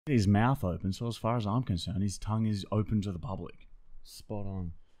his mouth open, so as far as I'm concerned, his tongue is open to the public. Spot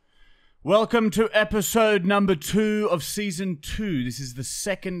on. Welcome to episode number 2 of season 2. This is the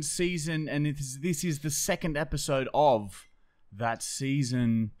second season, and this is the second episode of that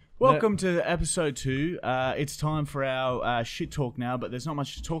season. Welcome to episode 2. It's time for our shit talk now, but there's not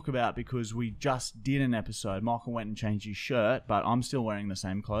much to talk about because we just did an episode. Michael went and changed his shirt, but I'm still wearing the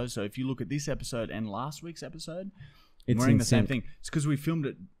same clothes. So if you look at this episode and last week's episode, it's wearing the same thing. It's because we filmed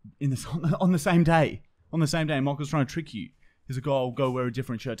it on the same day. On the same day, Michael's trying to trick you. He's like, oh, I'll go wear a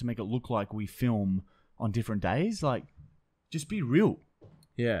different shirt to make it look like we film on different days. Like, just be real.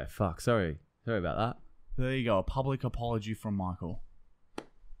 Yeah, fuck. Sorry about that. There you go. A public apology from Michael.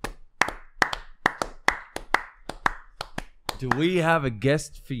 Do we have a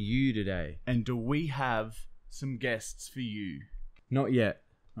guest for you today? And do we have some guests for you? Not yet.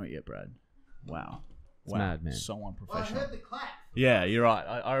 Not yet, Brad. Wow. It's mad, man. So unprofessional. Well, I heard the clap. Yeah, you're right.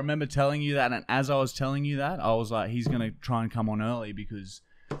 I remember telling you that, and as I was telling you that, I was like, he's going to try and come on early because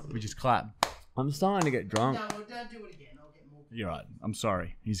we just clap. I'm starting to get drunk. No, well, don't do it again. I'll get more. You're right. I'm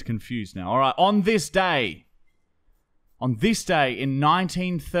sorry. He's confused now. All right. On this day in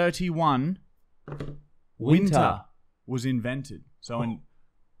 1931, winter was invented. So in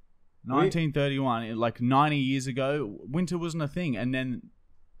 1931, like 90 years ago, winter wasn't a thing. And then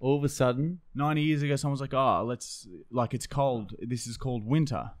all of a sudden, 90 years ago, someone's like, oh, it's cold. This is called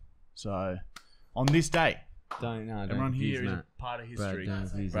winter. So on this day, everyone here is a part of history.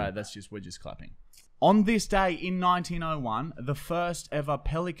 Brad, we're just clapping. On this day in 1901, the first ever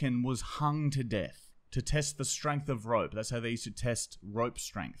pelican was hung to death to test the strength of rope. That's how they used to test rope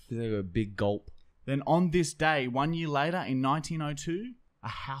strength. They got a big gulp. Then on this day, 1 year later, in 1902, a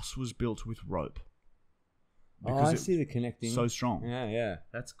house was built with rope. Because I see the connecting. So strong. Yeah.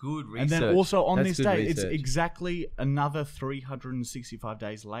 That's good research. And then also on this day, it's exactly another 365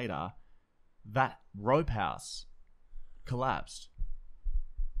 days later, that rope house collapsed.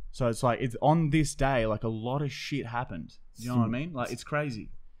 So it's like, it's on this day, like a lot of shit happened. You know what I mean? Like, it's crazy.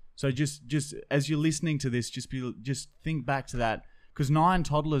 So just as you're listening to this, just think back to that. Because 9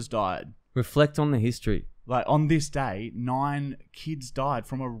 toddlers died. Reflect on the history. Like, on this day, 9 kids died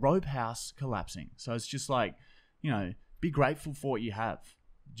from a rope house collapsing. So it's just like, you know, be grateful for what you have.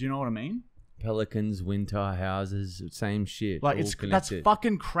 Do you know what I mean? Pelicans, winter, houses, same shit. Like, that's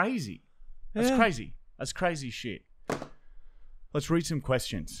fucking crazy. That's crazy. That's crazy shit. Let's read some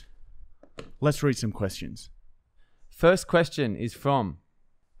questions. First question is from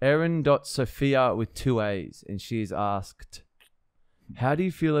Erin.Sophia with 2 A's, and she's asked, how do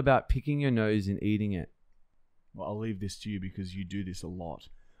you feel about picking your nose and eating it? Well, I'll leave this to you because you do this a lot.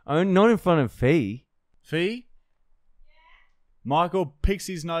 Oh, not in front of Fee. Fee? Yeah. Michael picks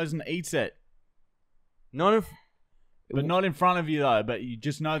his nose and eats it. But not in front of you, though. But you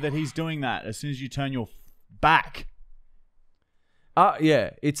just know that he's doing that as soon as you turn your back. Yeah.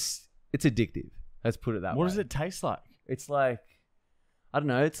 It's addictive. Let's put it that way. What does it taste like? It's like, I don't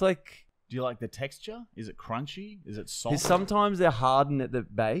know. It's like... Do you like the texture? Is it crunchy? Is it soft? Sometimes they're hardened at the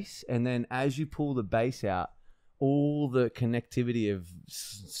base, and then as you pull the base out, all the connectivity of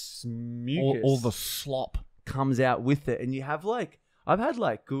mucus, all the slop comes out with it, and you have like, I've had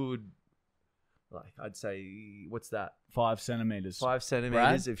like good, like I'd say, what's that? 5 centimeters. 5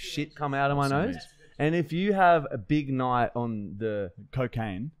 centimeters of shit come out of my nose. And if you have a big night on the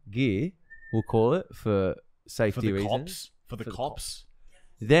cocaine gear, we'll call it, for safety reasons, for the cops,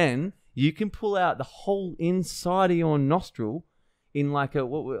 then you can pull out the whole inside of your nostril in like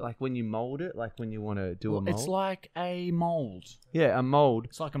like when you mold it, like when you want to do a mold. It's like a mold. Yeah, a mold.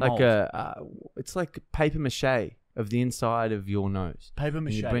 It's like a mold. It's like paper mache of the inside of your nose. Paper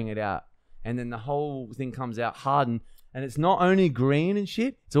mache. And you bring it out, and then the whole thing comes out hardened, and it's not only green and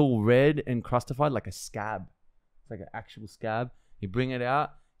shit. It's all red and crustified, like a scab. It's like an actual scab. You bring it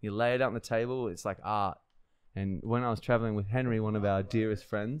out, you lay it out on the table. It's like art. And when I was traveling with Henry, one of our dearest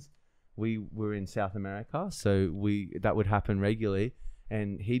friends, we were in South America, so that would happen regularly,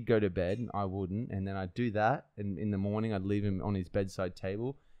 and he'd go to bed and I wouldn't, and then I'd do that, and in the morning I'd leave him on his bedside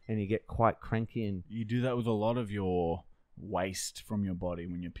table, and he'd get quite cranky. And you do that with a lot of your waste from your body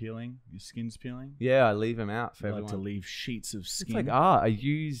when you're peeling, your skin's peeling. Yeah, I leave him out for everyone. Like to leave sheets of skin. It's like art. I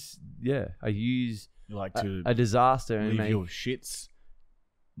use you like to a disaster leave and your shits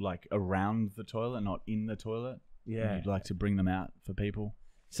like around the toilet, not in the toilet. Yeah, you'd like to bring them out for people.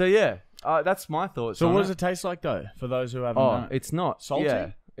 So yeah, that's my thoughts. So what does it taste like though? For those who haven't done it? It's not salty.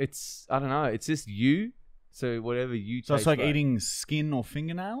 Yeah, I don't know. It's just you. So whatever you. So it's like eating skin or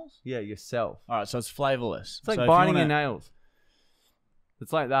fingernails. Yeah, yourself. All right, so it's flavorless. It's like biting your nails.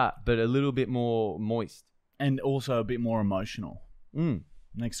 It's like that, but a little bit more moist and also a bit more emotional.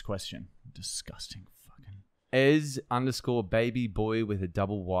 Next question. Disgusting fucking. Ez_baby boy with a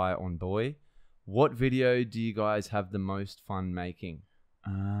double Y on boy. What video do you guys have the most fun making?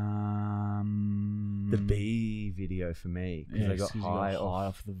 The bee video for me because I got high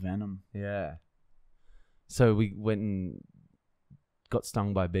off the venom. Yeah. So we went and got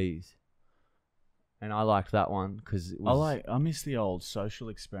stung by bees, and I liked that one because I miss the old social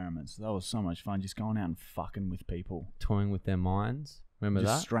experiments. That was so much fun, just going out and fucking with people, toying with their minds. Remember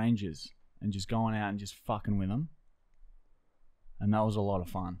just that? Strangers, and just going out and just fucking with them, and that was a lot of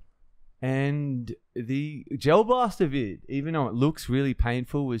fun. And the gel blaster vid, even though it looks really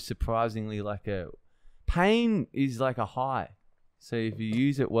painful, was surprisingly pain is like a high. So if you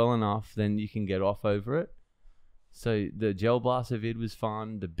use it well enough, then you can get off over it. So the gel blaster vid was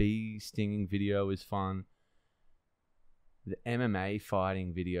fun. The bee stinging video was fun. The MMA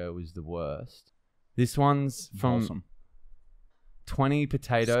fighting video was the worst. This one's from Wholesome. 20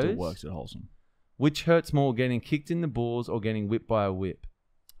 potatoes. Still works at Wholesome. Which hurts more, getting kicked in the balls or getting whipped by a whip?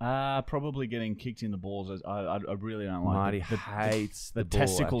 Probably getting kicked in the balls. I really don't like Marty hates the ball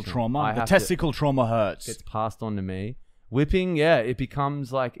testicle action. trauma. The testicle trauma hurts. Gets passed on to me. Whipping, yeah, it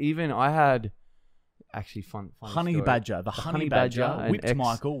becomes like, even I had actually fun honey story. badger. The honey badger whipped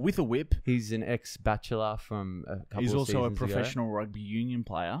Michael with a whip. He's an ex-bachelor from a couple He's of also a seasons ago. professional rugby union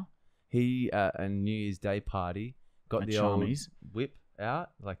player. He at a New Year's Day party got the Charmies. old whip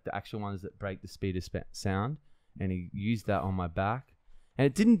out, like the actual ones that break the speed of sound, and he used that on my back. And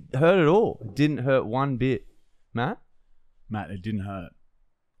it didn't hurt at all. It didn't hurt one bit. Matt, it didn't hurt.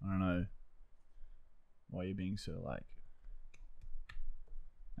 I don't know why you're being so like.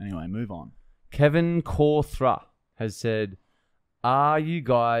 Anyway, move on. Kevin Corthra has said, "Are you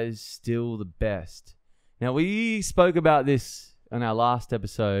guys still the best?" Now, we spoke about this in our last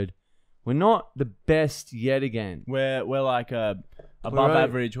episode. We're not the best yet again. We're like above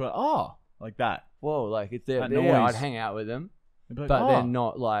average. We're like that. Whoa, like if they're That there, noise. I'd hang out with them. Like, But they're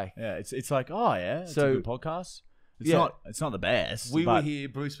not like... Yeah, it's like, it's So- a good podcast. It's Yeah. not the best. We but were here,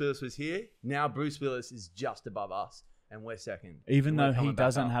 Bruce Willis was here. Now Bruce Willis is just above us, and we're second. Even And though we're he coming back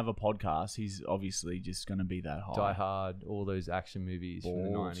doesn't up. have a podcast, he's obviously just going to be that high. Die Hard, all those action movies from the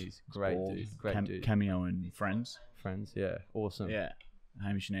Balls. 90s. Great Balls. dude. Great dude. Cameo in Friends. Friends, yeah. Awesome. Yeah.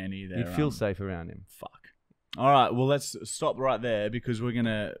 Hamish and Andy. You'd feel safe around him. Fuck. All right, well let's stop right there because we're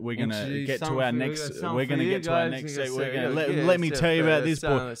gonna Introduce get to something our for- next. something We're for gonna you get to our guys. next. You We're gotta gonna say, let me yeah, tell you so about this boy.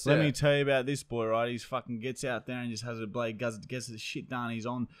 let's Let say. me tell you about this boy. Right, he's fucking gets out there and just has a blade, gets his shit done. He's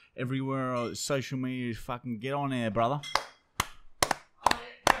on everywhere on social media. He's fucking get on there, brother.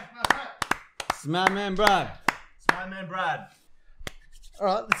 It's my man, Brad. It's my man, Brad. All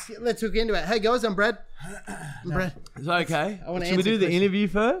right, let's hook into it. Hey guys, I'm Brad. I'm Brad. It's okay. I wanna Should we answer do the questions. interview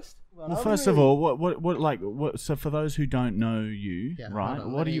first? Well, first of all, what? So for those who don't know you, Yeah, right? hold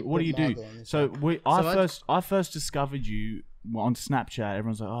on, What let do me you put do? Michael on this So one. I first discovered you on Snapchat.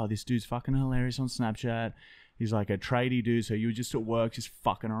 Everyone's like, oh, this dude's fucking hilarious on Snapchat. He's like a tradie dude. So you were just at work, just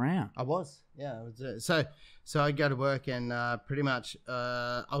fucking around. I was, yeah. I was, so I go to work and pretty much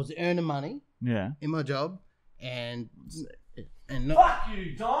I was earning money Yeah. in my job and not. Fuck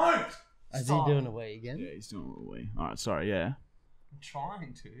you, don't! Is he doing away again? Yeah, he's doing a little wee. All right, sorry. Yeah. I'm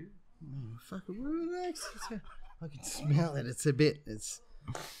trying to. Oh, fuck it, relax. I can smell it. It's a bit. It's.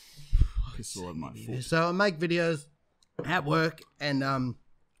 Piss all over my foot. So I make videos at work and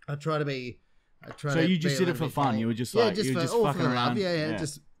I try to be. So you just did it for fun. You were just like, you were just all fucking for the around. love. Yeah,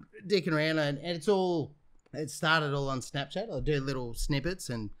 just dicking around, and it's all. It started all on Snapchat. I'd do little snippets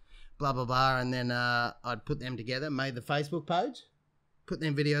and blah blah blah, and then I'd put them together, made the Facebook page, put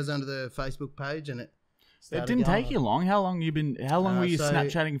them videos under the Facebook page, and it. It didn't take you long. How long were you so-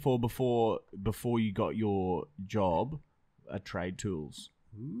 Snapchatting for before you got your job at Trade Tools?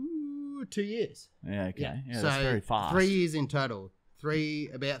 Ooh, 2 years. Yeah, okay. Yeah, so that's very fast. 3 years in total.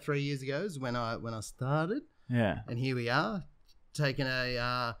 About 3 years ago is when I started, Yeah. and here we are, taking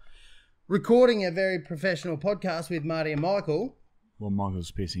recording a very professional podcast with Marty and Michael. Well,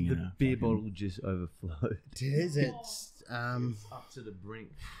 Michael's pissing in The a beer fucking- bottle just overflowed. It is. It's It's up to the brink.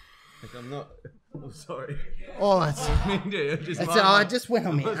 Like I'm not. I'm sorry. oh, it's. I just went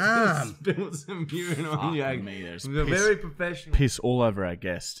on my arm. Spilled some urine on Fuck you. me, there's We're piss. very professional. Piss all over our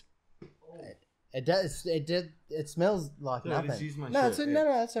guest. It does. It did. It smells like No, nothing. just use my No, shirt. it's no,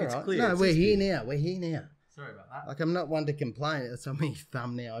 that's all It's right. clear, No, it's we're just here clear. now. We're here now. Sorry about that. Like I'm not one to complain. It's on my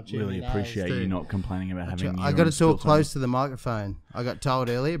thumb now. I chew Really my nails appreciate too. you not complaining about having. I got to talk close to the microphone. I got told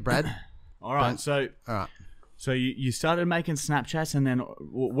earlier, Brad. All right, Don't- so All right. So you started making Snapchats, and then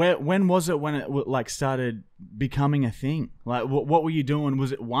when was it when it like started becoming a thing? Like what were you doing?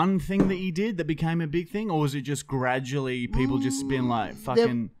 Was it one thing that you did that became a big thing, or was it just gradually people just being like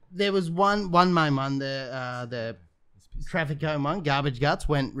fucking? There was one main one, the traffic cone one, Garbage Guts,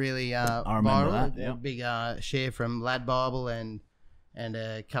 went really viral. that, A big share from Lad Bible and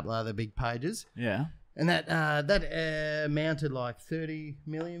a couple of other big pages. Yeah. And that mounted like 30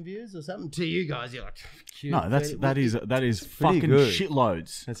 million views or something. To you guys, you're like, cute, No, that is pretty fucking good.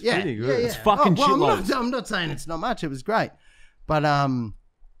 shitloads. That's pretty good. Yeah. It's fucking shitloads. I'm not saying it's not much. It was great, but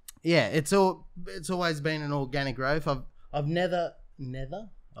yeah, it's always been an organic growth. I've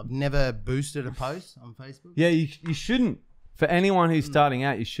never boosted a post on Facebook. Yeah, you shouldn't. For anyone who's starting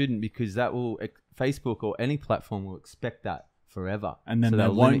out, you shouldn't, because that will Facebook or any platform will expect that forever, And then so they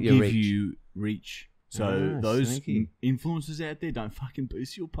they'll won't limit your give reach. you reach. So those sneaky. influencers out there, don't fucking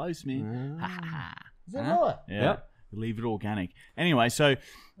boost your post, man. Is that right? Yeah. Yep. Leave it organic. Anyway, so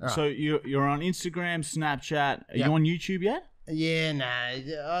you're on Instagram, Snapchat. Are you on YouTube yet? Yeah, no.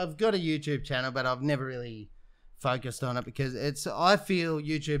 I've got a YouTube channel, but I've never really focused on it because I feel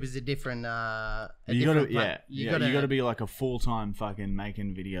YouTube is a different. You got to be like a full-time fucking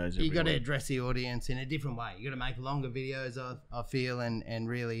making videos. You got to week. address the audience in a different way. You got to make longer videos. I feel and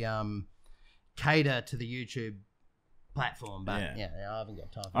really cater to the YouTube platform. But I haven't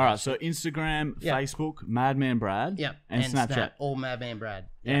got time. All right, so Instagram, Facebook, Madman Brad, and Snapchat, all Madman Brad.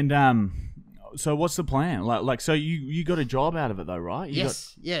 Yep. And so what's the plan? Like, so you got a job out of it though, right?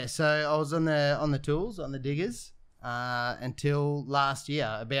 Yeah. So I was on the tools, on the diggers, until last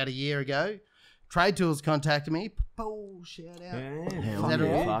year, about a year ago. Trade Tools contacted me. Oh, shout out. Hell Is that all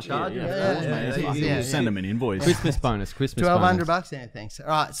right? fuck Charge yeah, it. of course, mate. Yeah. Send them an invoice. Christmas bonus. Christmas $1,200 bonus. Yeah, thanks. All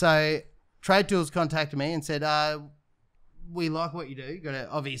right, so Trade Tools contacted me and said, we like what you do.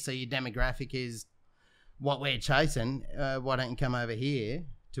 Obviously, your demographic is what we're chasing. Why don't you come over here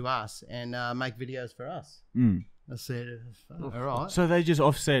to us and make videos for us? I said, all right. So they just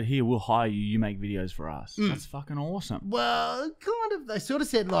offset, here, we'll hire you. You make videos for us. That's fucking awesome. Well, kind of. They sort of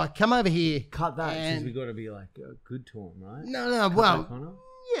said, like, come over here. Cut that, and- because we got to be like good to him, right? No, Cut well, that, Connor?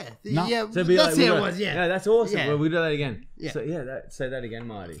 yeah. No. Yeah, So be that's like, how it was, yeah. Yeah, that's awesome. Yeah. Well, we do that again. Yeah. So say that again,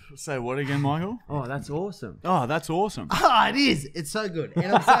 Marty. Say what again, Michael? Oh, that's awesome. Oh, that's awesome. Oh, it is. It's so good.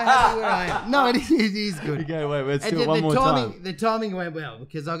 And I'm so happy where I am. No, it is good. Okay, wait, let's And do it one more time. The timing went well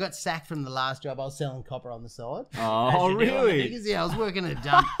because I got sacked from the last job. I was selling copper on the side. Oh, As you do on the really? diggers. Yeah, I was working at a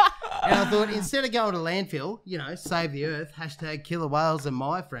dump. And I thought, instead of going to landfill, save the earth, # killer whales and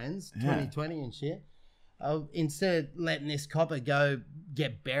my friends, 2020 and shit. Instead of letting this copper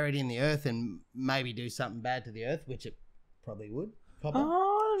get buried in the earth and maybe do something bad to the earth, which it probably would. Copper.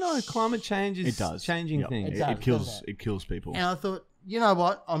 Oh, I don't know. Climate change is changing Yep. things. It kills people. And I thought, you know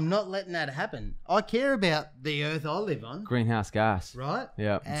what? I'm not letting that happen. I care about the earth I live on, Greenhouse gas. right?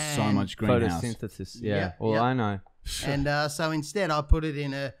 Yeah. And, So much greenhouse. Photosynthesis. Yeah. Yep, Well, yep. I know. And so instead, I put it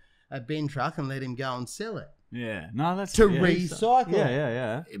in a bin truck and let him go and sell it Yeah. No, that's to yeah. recycle.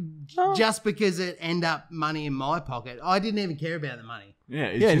 Yeah. Just because it end up money in my pocket. I didn't even care about the money. Yeah,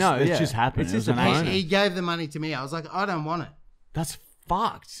 it's just happened. It's It was just an a bonus. accident. He gave the money to me. I was like, I don't want it. That's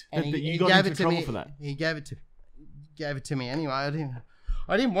fucked. And That he you got gave into it to trouble me. for that. He gave it to me anyway.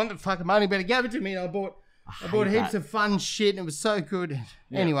 I didn't want the fucking money, but he gave it to me. And I bought hate heaps that. of fun shit, and it was so good.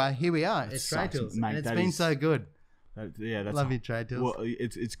 Anyway, here we are. It's Trade sucks, Tools, mate. and it's That been is- so good. That's Love you, Trade Tools. Well,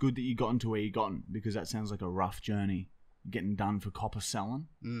 it's good that you got into where you gotten, because that sounds like a rough journey. Getting done for copper selling.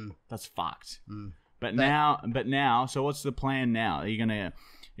 That's fucked. But now, so what's the plan now? Are you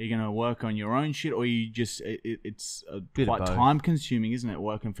gonna work on your own shit, or you just it's Bit of quite both. time consuming, isn't it?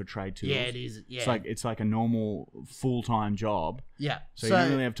 Working for Trade Tools. Yeah, it is. Yeah, It's like a normal full time job. yeah. So you don't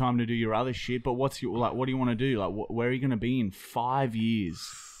really have time to do your other shit. But what do you want to do? Like, where are you going to be in 5 years?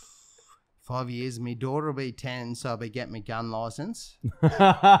 5 years. My daughter will be 10, so I'll be getting my gun license.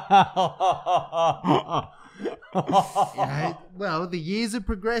 Well, the years are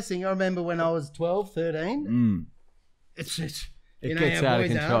progressing. I remember when I was 12, 13. It's just, It know gets how out of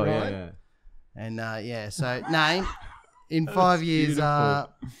boys control. are, Yeah, right? yeah. And so no, in 5 years,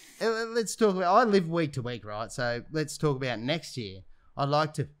 let's talk about. I live week to week, right? So let's talk about next year. I'd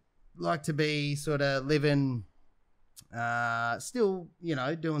like to be sort of living, still,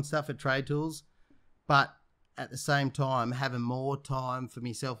 doing stuff at Trade Tools, but at the same time having more time for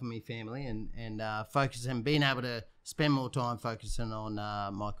myself and my family, and focusing, being able to spend more time focusing on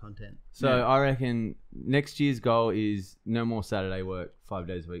my content. So I reckon next year's goal is no more Saturday work, 5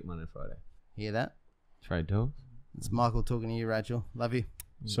 days a week, Monday to Friday. Hear that? Trade Tools. It's Michael talking to you, Rachel. Love you.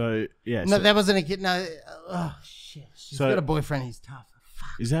 So yeah. No, that wasn't a kid. No. Oh shit. She's So- got a boyfriend. He's tough. Fuck.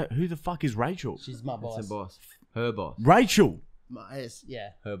 Is that who the fuck is Rachel? She's my boss. That's her boss. Her boss. Rachel. Yeah.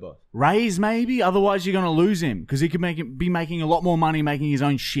 Her boss. Ray's maybe. Otherwise, you're gonna lose him because he could be making a lot more money making his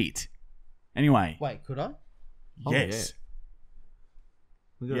own shit. Anyway. Wait, could I? Yes.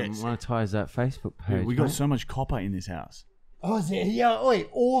 We got to monetize that Facebook page. Dude, we got so much copper in this house. Oh, is it? Yeah, oi,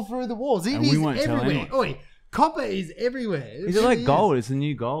 all through the walls. It And is we won't tell everywhere. anyone. Oi, copper is everywhere. Is it like gold? It's the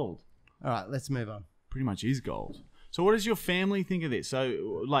new gold. All right, let's move on. Pretty much is gold. So what does your family think of this?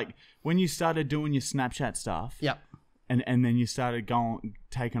 So like when you started doing your Snapchat stuff, Yep. and then you started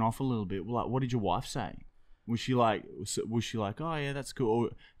taking off a little bit. Like, what did your wife say? Was she like, oh yeah, that's cool? Or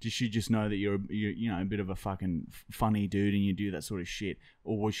did she just know that you're a bit of a fucking funny dude and you do that sort of shit?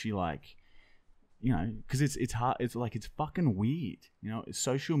 Or was she like, because it's hard. It's like it's fucking weird.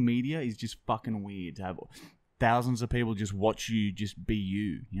 Social media is just fucking weird to have thousands of people just watch you just be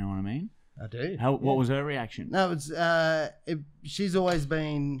you. You know what I mean? I do. What was her reaction? No, she's always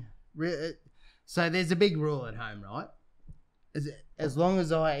been. So there's a big rule at home, right? As long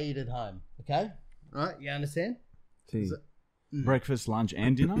as I eat at home, okay? Right? You understand? Breakfast, lunch,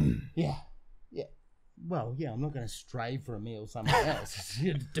 and dinner? Yeah. Well, yeah, I'm not going to stray for a meal somewhere else.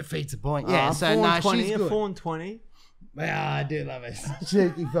 It defeats the point. Yeah, so no, she's good. 4 and 20. Yeah, I do love it.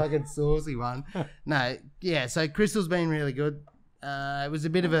 Cheeky fucking saucy one. No, yeah, so Crystal's been really good. It was a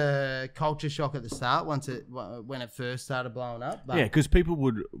bit of a culture shock at the start when it first started blowing up. But Yeah, because people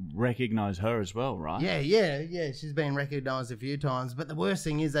would recognise her as well, right? yeah. She's been recognised a few times. But the worst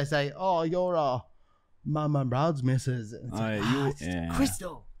thing is they say, "Oh, you're Mum and Brad's missus." And it's it's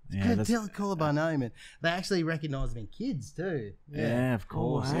Crystal. Call her by name, and they actually recognise them in kids too. Yeah, of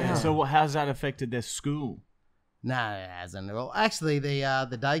course. Oh, wow. Yeah. So how's that affected their school? No, it hasn't at all. Actually, the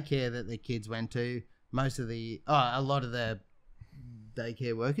daycare that the kids went to, a lot of the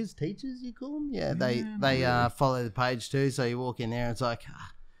daycare workers, teachers, you call them? Yeah, they follow the page too. So you walk in there and it's like,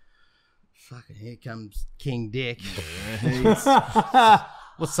 fucking here comes King Dick.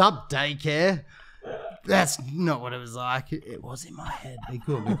 What's up, daycare? That's not what it was like. It was in my head. Be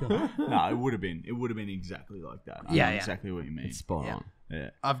cool. No, it would have been. It would have been exactly like that. I know exactly what you mean. It's spot on.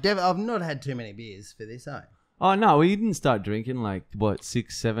 Yeah. I've not had too many beers for this, Oh, no, we didn't start drinking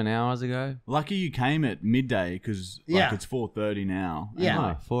 6-7 hours ago? Lucky you came at midday because it's 4:30 now. Yeah. No,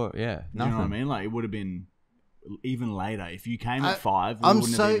 nothing. You know what I mean? Like it would have been even later if you came at 5.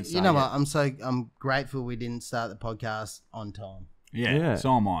 I'm grateful we didn't start the podcast on time. Yeah.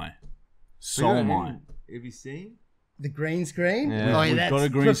 So am I. Have you seen? The green screen? Yeah. Oh, We've that's got a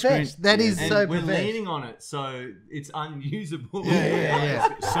green screen. That is And so we're profesh. leaning on it, so it's unusable.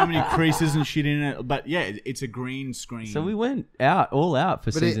 Yeah. So many creases and shit in it. But yeah, it's a green screen. So we went all out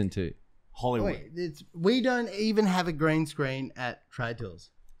for season 2. Hollywood. We don't even have a green screen at Trade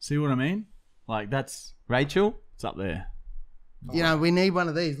Tools. See what I mean? Like that's Rachel? it's up there. We need one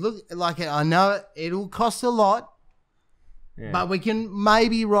of these. Look, I know it'll cost a lot, but we can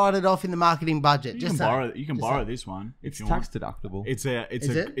maybe write it off in the marketing budget. You can borrow this one. It's if you tax want. deductible.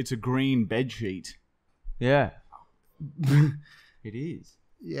 It's a green bed sheet. Yeah. It is.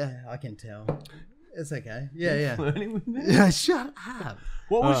 Yeah, I can tell. It's okay. Yeah. Flirting with me? Yeah, shut up.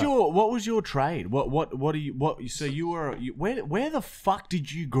 What was your trade? So you were where the fuck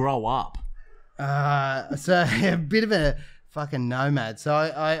did you grow up? So a bit of a fucking nomad. So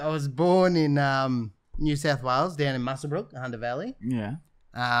I was born in New South Wales, down in Muswellbrook, Hunter Valley. Yeah.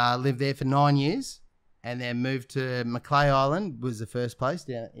 Lived there for 9 years, and then moved to Macleay Island. Was the first place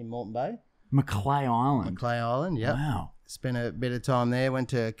down in Moreton Bay. Macleay Island. Macleay Island, yep. Wow. Spent a bit of time there. Went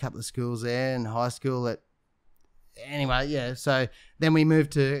to a couple of schools there, and high school Anyway, yeah. So then we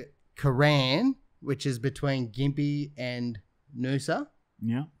moved to Coran, which is between Gympie and Noosa.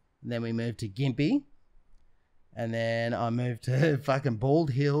 Yeah. And then we moved to Gympie. And then I moved to fucking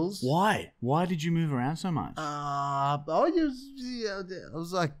Bald Hills. Why? Why did you move around so much? I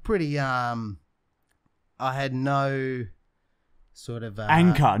was like pretty, I had no sort of...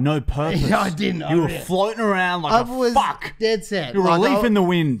 Anchor, no purpose. Yeah, I didn't. You were floating around like a fuck. Dead set. You were a leaf in the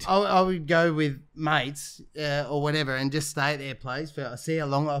wind. I would go with mates or whatever and just stay at their place for see how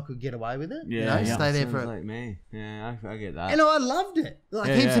long I could get away with it. Yeah, stay there Sounds for. like me. Yeah, I get that. And I loved it.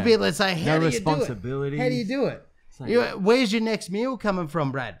 Like heaps of people that say, "How do you do it? responsibilities. How do you do it? Like, Where's your next meal coming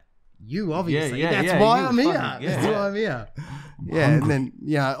from, Brad? You obviously. Yeah, That's why you I'm here. fucking- That's why I'm here. Yeah, and then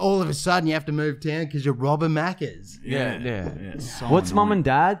all of a sudden you have to move town because you're robbing Macca's. Yeah. So What's mum annoying. and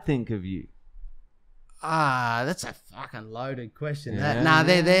dad think of you? That's a fucking loaded question. Yeah.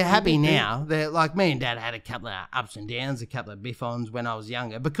 They're happy now. They're like me and Dad had a couple of ups and downs, a couple of biff-ons when I was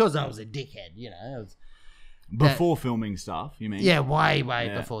younger because I was a dickhead. I was, Before filming stuff, you mean? yeah, way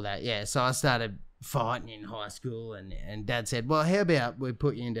before that. Yeah, so I started fighting in high school, and Dad said, well, how about we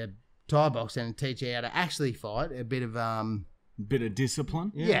put you into Thai boxing and teach you how to actually fight, a bit of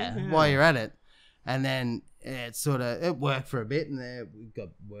discipline. while you're at it. And then it worked for a bit, and then it got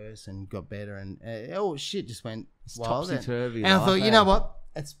worse and got better, and shit just went wild. Topsy-turvy. And I thought, you know what?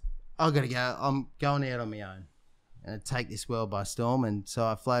 I got to go. I'm going out on my own and take this world by storm. And so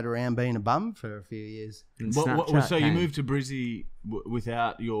I floated around being a bum for a few years. So you moved to Brizzy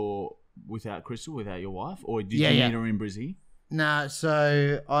without Crystal, without your wife, or did you meet her in Brizzy? No,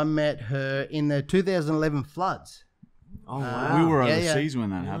 so I met her in the 2011 floods. Oh wow! We were overseas when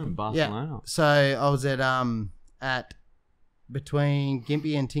that happened. Barcelona. Yeah. So I was at between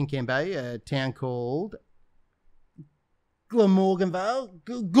Gympie and Tincanbay, a town called Goomboorian.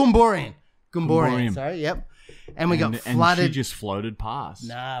 Sorry, yep. And we got flooded. And she just floated past.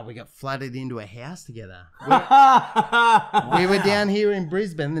 Nah, we got flooded into a house together. We were down here in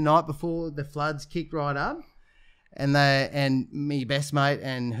Brisbane the night before the floods kicked right up, and me best mate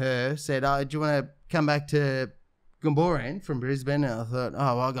and her said, "Oh, do you want to come back to Goomboorian from Brisbane?" And I thought,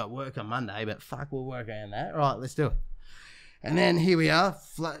 "Oh, well, I got work on Monday, but fuck, we'll work around that. Right, let's do it." And then here we are,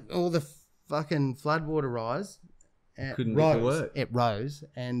 all the fucking floodwater rise. Couldn't get to work. It rose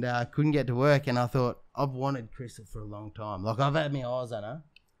and couldn't get to work. And I thought, I've wanted Crystal for a long time. Like, I've had my eyes on her.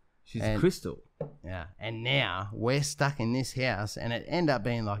 She's Crystal. Yeah. And now we're stuck in this house, and it ended up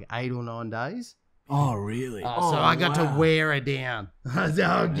being like 8 or 9 days. Oh, really? So I got to wear her down.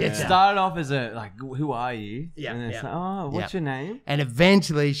 It started off as who are you? Yeah. And then it's like, what's your name? And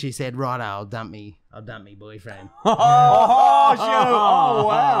eventually she said, right, I'll dump me boyfriend. Oh,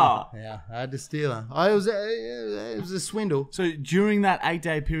 wow. Yeah, I had to steal her. It was a swindle. So during that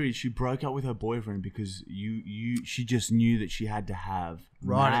 8-day period, she broke up with her boyfriend because she just knew that she had to have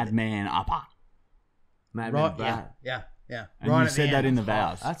madman upper. Madman back. Yeah. Yeah, and right you said that in the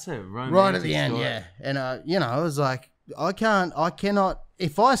vows. That's a romantic right at the end, story. yeah. And I was like, I cannot.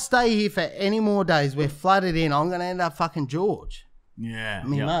 If I stay here for any more days, we're flooded in. I'm gonna end up fucking George. Yeah,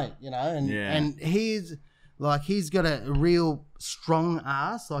 mate. And he's got a real strong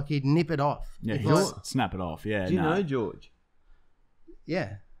ass. Like he'd nip it off. Yeah, he'll snap it off. Yeah. Do you know George?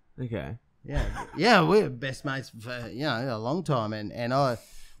 Yeah. Okay. Yeah. We're best mates for a long time, and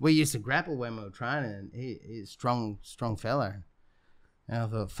we used to grapple when we were training, and he's a strong fella. And I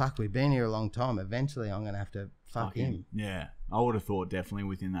thought, fuck, we've been here a long time. Eventually, I'm going to have to fuck him. Yeah. I would have thought definitely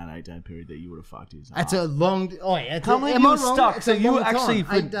within that 8-day period that you would have fucked his That's a long... Oh, yeah. How many you were stuck? So you were actually...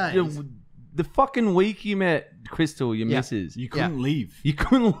 8 days. The fucking week you met Crystal, your missus. You couldn't leave. You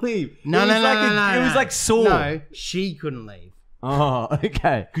couldn't leave. No. It was like sore. No, she couldn't leave. Oh,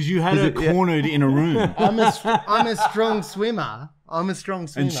 okay. Because you had her cornered in a room. I'm a strong swimmer.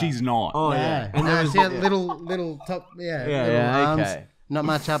 And she's not. Oh, yeah. And she had little top, arms, okay. Not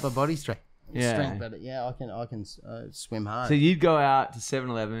much upper body strength. Yeah. But I can swim hard. So you'd go out to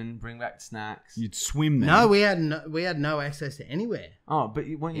 7-Eleven, bring back snacks. You'd swim there. No, we had no access to anywhere. Oh, but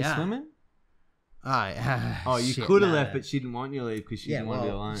weren't you swimming? You could have left, but she didn't want you to leave because she didn't want to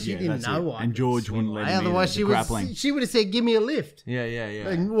be alone. She didn't know why. And George wouldn't let him. Otherwise, she would have said, "Give me a lift." Yeah.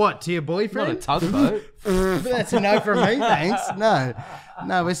 And what, to your boyfriend? Not a tugboat. That's a no from me, thanks. No,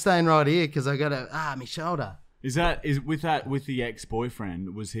 we're staying right here because I got my shoulder. Is with the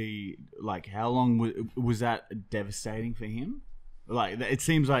ex-boyfriend? Was he like, how long was that devastating for him? Like, it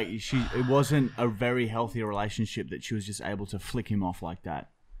seems like it wasn't a very healthy relationship that she was just able to flick him off like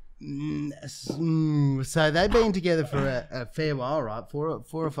that. So they've been together for a fair while, right? 4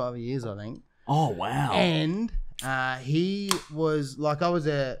 or 5 years, I think. Oh wow! And he was like, I was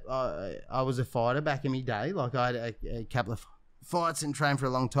a fighter back in my day. Like I had a couple of fights and trained for a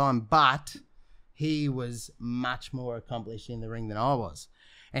long time, but he was much more accomplished in the ring than I was,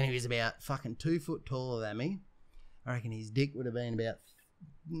 and he was about fucking 2 foot taller than me. I reckon his dick would have been about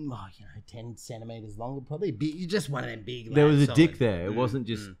 10 centimeters longer, probably. You just one of them big. There was a dick there. It wasn't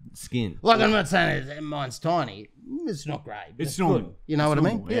just skin. Like, I'm not saying mine's tiny. It's not great. It's normal. Good. You know what I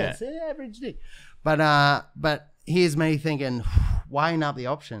mean? Yeah, it's an average dick. But here's me thinking, weighing up the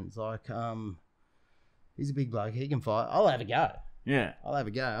options. Like, he's a big bloke. He can fight. I'll have a go. Yeah, I'll have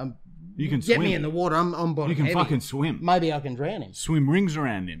a go. You can get swim. me in the water. I'm bottom You can heavy. fucking swim. Maybe I can drown him. Swim rings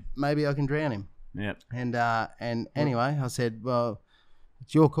around him. Maybe I can drown him. Yep. And anyway, I said, well,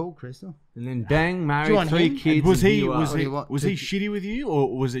 it's your call, Crystal. And then bang, married, 3 kids. Was he shitty with you,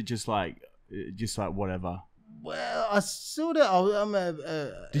 or was it just like whatever? Well, I sort of. I'm a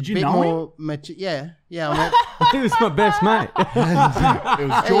Did a you bit know more mature. Yeah. He was my best mate. It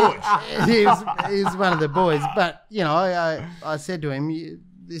was George. He was one of the boys, but I said to him,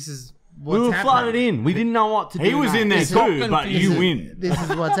 "This is We were flooded in. We didn't know what to do. He was in there too, but you win. This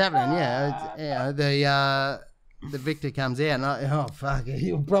is what's happening. Yeah, the victor comes out, and fuck it,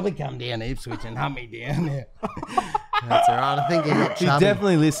 he'll probably come down to Ipswich and hunt me down. Yeah. That's all right. I think he got He chubby.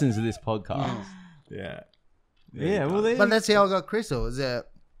 definitely listens to this podcast. Yeah. Yeah, well, But that's how I got Crystal. Is a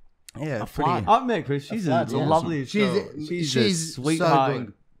flood. I've met Chris. She's a That's lovely. She's She's so a sweetheart.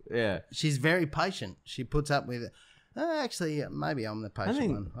 good. Yeah. She's very patient. She puts up with it. Actually, maybe I'm the I patient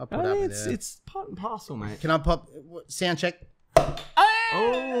think, one. I'll put up with it. it's part and parcel, mate. Can I pop sound check?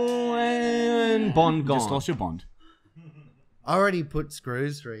 Oh, and Bond gone. Just lost your bond. I already put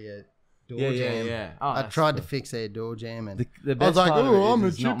screws through your door jam. yeah. Oh, I that's tried to cool. fix their door jam, and The I best was like, part of "Oh, it I'm a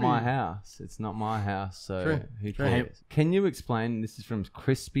is it's not chippy." my house. It's not my house, so True, who true. cares? Can you explain? This is from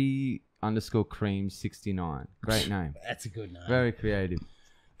crispy_cream69. Great name. That's a good name. Very creative.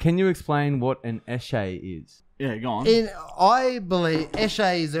 Can you explain what an esche is? Yeah, go on. I believe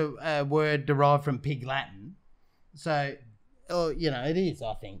esche is a word derived from Pig Latin, so it is.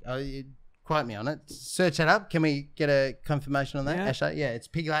 I think. Quote me on it. Search that up. Can we get a confirmation on that? Yeah. Esche? Yeah, it's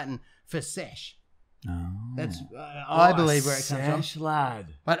Pig Latin for sesh. Oh. That's I believe where it comes from. Sesh lad.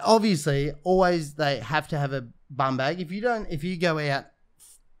 But obviously, always they have to have a bum bag. If you go out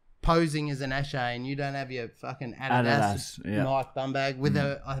posing as an Ashe and you don't have your fucking Adidas yeah. knife bum bag with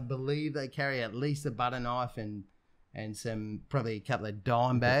I believe they carry at least a butter knife and some probably a couple of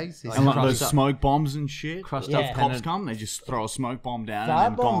dime bags. And like those crushed up- smoke bombs and shit. crushed Yeah. up Cops Panad- come, they just throw a smoke bomb down Fire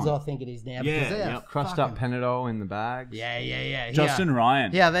and then bombs, gone. I think it is now. Yeah, because they are yep. crushed fucking- up Panadol in the bags. Yeah. Justin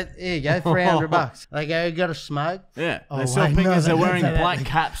Ryan. Yeah, there you go, $300. They go, got a smoke. Yeah, Oh, they sell wait, no, pingers. They're don't wearing say that. black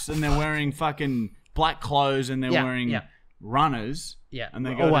caps and they're wearing fucking black clothes and they're Yeah, wearing yeah. runners. Yeah. And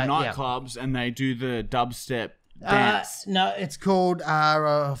they Oh, go to wait, yeah. nightclubs and they do the dubstep dance. No, it's called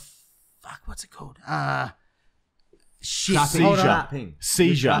what's it called? Shit. Trapping. Hold on. Trapping.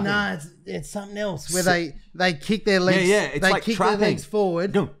 Seizure. No, it's something else where they kick their legs. Yeah, it's they like kick trapping. their legs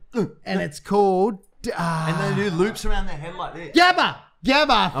forward, Go. and it's called And they do loops around their head like this. Gabba.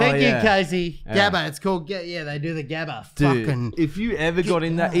 Thank you, yeah. Casey. Yeah. Gabba. It's called. Yeah, they do the Gabba. Dude, Fucking. if you ever got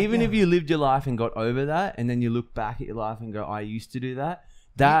in that, Oh, even yeah. if you lived your life and got over that, and then you look back at your life and go, I used to do that,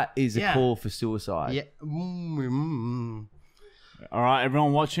 that is a Yeah. call for suicide. Yeah. All right,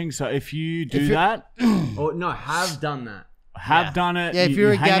 everyone watching. So if you do If you're- that, Or no, have done that. have done it. Yeah, if you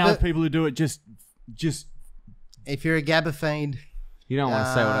you're a hang out Gabba- with people who do it, just If you're a Gabba fiend, You don't want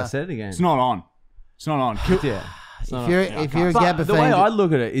to say what I said again. it's not on. It's not on. Yeah. It's not if you're a But Gabba the way fiend, I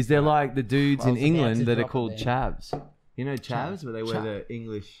look at it is they're like the dudes I in was about to England that are drop it called there. chavs. You know chavs, where they wear the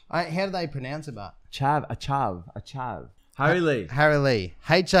English how do they pronounce it? But a chav. Harry Lee. Harry Lee,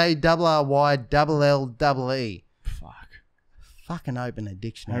 HARRYLLEE. Fuck. Fucking open a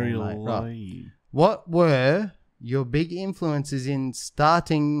dictionary, Harry mate. Right. Lee. What were your big influences in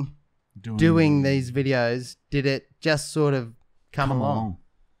starting doing these videos? Did it just sort of come along?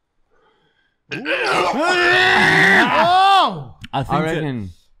 Oh! I think I reckon.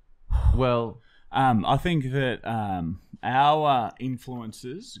 Well, I think that our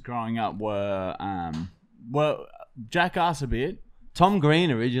influences growing up were jackass a bit. Tom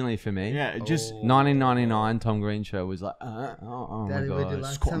Green originally for me. Yeah, just 1999 Tom Green show was like, oh Daddy, my would you god.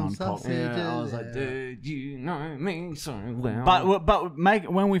 like squatting some on top. sausages? Yeah, I was like, dude, you know me so well. But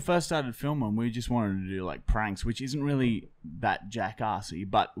when we first started filming, we just wanted to do like pranks, which isn't really that jackassy,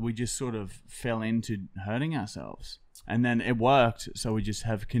 but we just sort of fell into hurting ourselves. And then it worked, so we just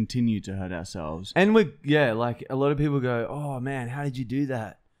have continued to hurt ourselves. And like a lot of people go, oh man, how did you do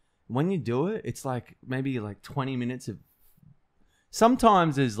that? When you do it, it's like maybe like 20 minutes of.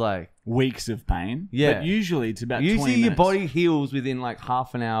 Sometimes there's like Weeks of pain. Yeah. But usually it's about 20 usually your minutes. body heals within like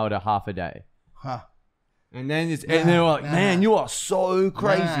half an hour to half a day, Huh. and then and they're like, nah. man, you are so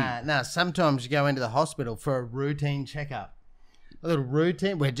crazy. Nah, sometimes you go into the hospital for a routine checkup. A little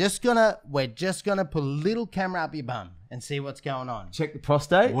routine. We're just gonna put a little camera up your bum and see what's going on. Check the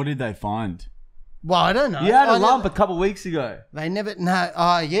prostate. What did they find? Well, I don't know. You had a I lump a never- couple weeks ago. They never. No.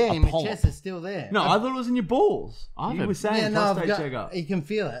 Oh yeah, my polyp. chest is still there. No, I thought it was in your balls. You were saying Yeah, no, I've prostate got, checkup. you can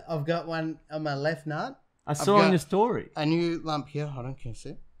feel it. I've got one on my left nut. I saw got- on your story. A new lump here. Hold on, can you see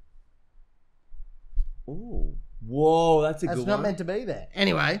it? Oh, whoa, that's a That's good not one. meant to be there.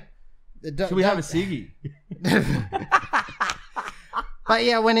 Anyway, Should we have a ciggy? But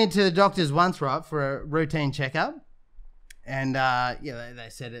yeah, I went into the doctors once, right, for a routine checkup, and they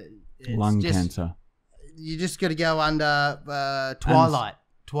said it's Lung just, cancer. You just got to go under Twilight.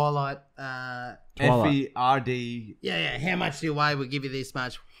 FERD Yeah. How much do you weigh? We'll give you this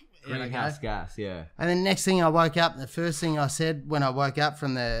much. There we go. greenhouse gas. Yeah. And then next thing I woke up, the first thing I said when I woke up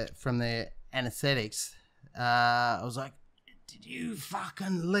from the anesthetics, I was like, did you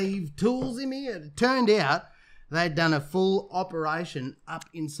fucking leave tools in me? It turned out they'd done a full operation up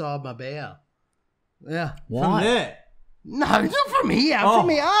inside my bowel. Yeah. From there. No, not from here, from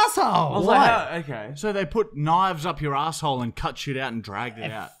my I asshole. was like, oh, okay. So they put knives up your asshole and cut shit out and dragged it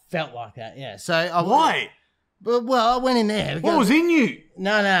out. Felt like that, yeah. So I Why? Well, I went in there. What was in you?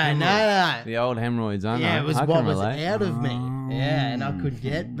 No. The old hemorrhoids, I know. Yeah, it was I what can was relate. out of me. Yeah, and I could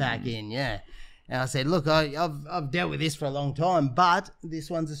get back in. Yeah, and I said, look, I've dealt with this for a long time, but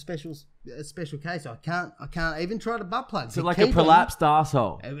this one's a special case. I can't even try to butt plug. So like a prolapsed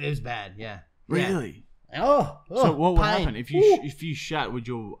arsehole. It was bad. Yeah. Really? Yeah. Oh. So what would pain. happen if you shat? Would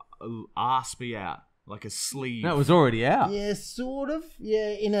your ass be out like a sleeve? No, it was already out. Yeah, sort of.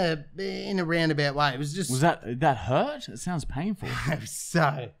 Yeah, in a roundabout way. It was just. Was that hurt? It sounds painful. It was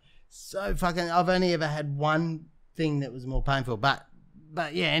so fucking. I've only ever had one thing that was more painful, but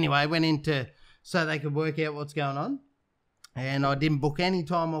yeah. Anyway, I went into so they could work out what's going on, and I didn't book any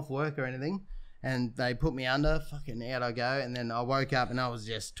time off work or anything, and they put me under. Fucking out I go, and then I woke up and I was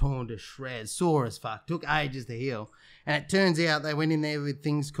just torn to shreds, sore as fuck. Took ages to heal, and it turns out they went in there with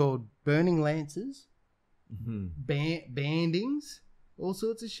things called burning lances, bandings, all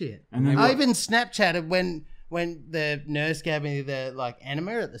sorts of shit. And then I even Snapchatted when the nurse gave me the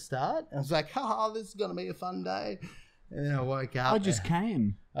enema at the start. I was like, oh, this is going to be a fun day. And then I woke up. I just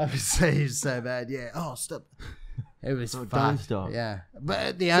came. I was so bad. Yeah. Oh, stop. It was Oh, fucked. don't stop. Yeah.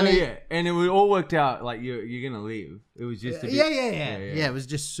 But the So only... yeah, and it all worked out like you're gonna live. It was just a bit, Yeah, it was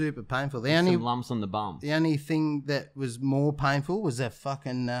just super painful. The only some lumps on the bum. the only thing that was more painful was that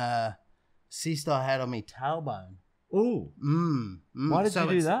fucking cyst I had on my tailbone. Oh, why did So you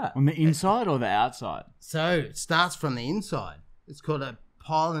do it's- that? On the inside or the outside? So it starts from the inside. It's called a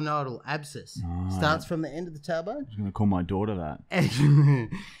pilonidal abscess. Starts from the end of the tailbone. I was going to call my daughter that.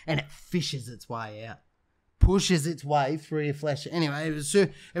 and it fishes its way out, pushes its way through your flesh. Anyway,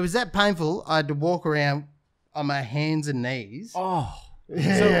 it was that painful. I had to walk around on my hands and knees. Oh.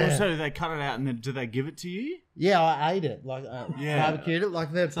 Yeah. So they cut it out and then do they give it to you? Yeah, I ate it Yeah. barbecued it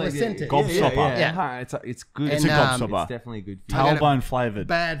like the placenta. gobstopper. Yeah. It's good. It's a gobstopper. It's definitely good. For Tailbone flavoured.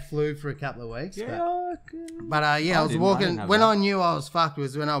 Bad flu for a couple of weeks. yeah, But I was didn't walking. have When that. I knew I was fucked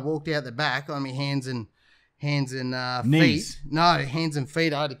was when I walked out the back on my hands and Knees. feet. No, hands and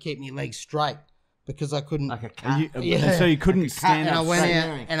feet. I had to keep my legs straight because I couldn't. like a cat. Yeah. So you couldn't stand and I up went straight.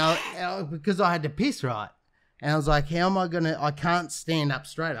 out and I because I had to piss right, and I was like, how am I gonna? I can't stand up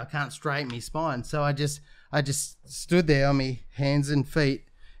straight. I can't straighten my spine. So I just stood there on my hands and feet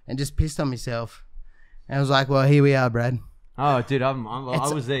and just pissed on myself. And I was like, well, here we are, Brad. Oh, dude, I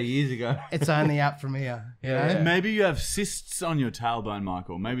was there years ago. It's only up from here. You know? Maybe you have cysts on your tailbone,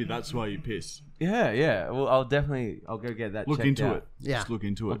 Michael. Maybe that's why you piss. Yeah. Well, I'll go get that. Look checked into out. it. Yeah. Just look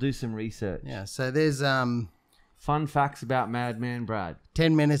into I'll it. do some research. Yeah. So there's Fun facts about Madman Brad.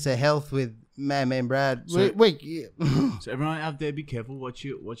 10 minutes of health with Madman Brad. So- Yeah. So everyone out there, be careful. Watch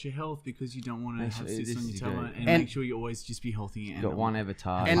your health because you don't want to Make have sure- cysts on this your is tailbone. good. And And- make sure you always just be healthy. And Got one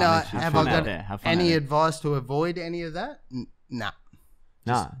avatar. And Manage have fun I out got there. Have fun any out there. advice to avoid any of that? Nah.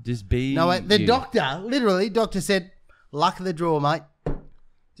 Nah, just be. No, the you. doctor said, luck of the draw, mate.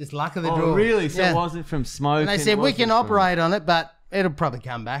 Just luck of the draw. Oh, really? So Yeah. it wasn't from smoke. And they said, we can operate on it, but it'll probably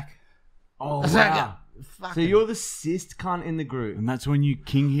come back. Oh, I was like, wow. So fucking- you're the cyst cunt in the group. And that's when you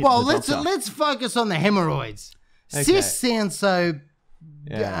king hit Well, the let's doctor. focus on the hemorrhoids. Okay. Cyst sounds so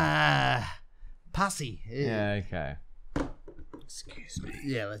Yeah. pussy. Yeah, okay. Excuse me.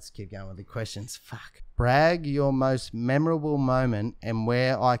 Yeah, let's keep going with the questions. Fuck. Brag your most memorable moment and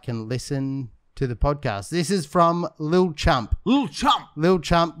where I can listen to the podcast. This is from Lil Chump. Little chump. Lil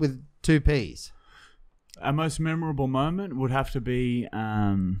Chump with 2 P's. Our most memorable moment would have to be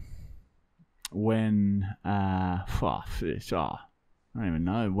when I don't even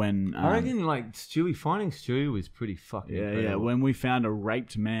know when. I reckon like finding Stewie was pretty fucking incredible. when we found a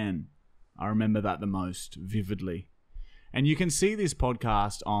raped man. I remember that the most vividly. And you can see this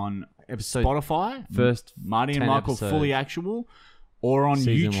podcast on Episode Spotify, first Marty and 10 Michael episodes. Fully Actual, or on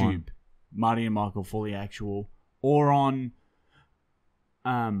Season YouTube, 1. Marty and Michael Fully Actual, or on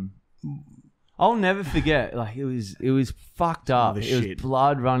I'll never forget. Like it was fucked up. the It was shit.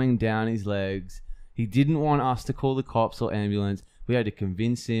 blood running down his legs. He didn't want us to call the cops or ambulance. We had to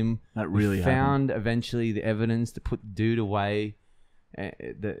convince him. That really we found eventually the evidence to put the dude away.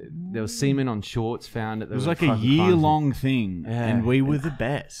 There was semen on shorts found. It was like a year-long thing, Yeah. and we were the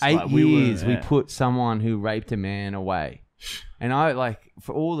best. 8 Like, years we yeah. put someone who raped a man away. And I like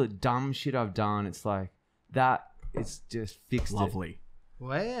for all the dumb shit I've done, it's like that. It's just fixed. Lovely.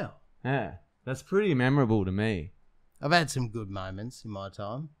 Wow. Yeah, that's pretty memorable to me. I've had some good moments in my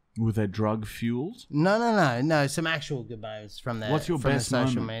time. Were they drug fueled? No. Some actual good moments from the What's your from best the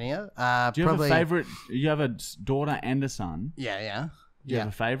social moment? media. Do you Probably, have a favorite? You have a daughter and a son. Yeah. Do you have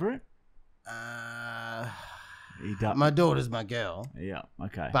a favorite? My daughter's my girl, Yeah.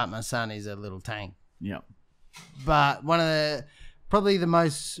 Okay. but my son is a little tank. Yeah. But one of the probably the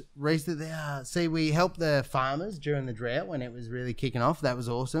most recent. See, we helped the farmers during the drought when it was really kicking off. That was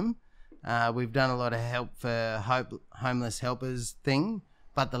awesome. We've done a lot of help for homeless helpers thing.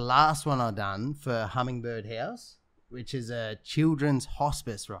 But the last one I done for Hummingbird House, which is a children's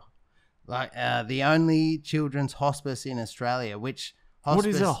hospice, right? Like the only children's hospice in Australia. Which hospice,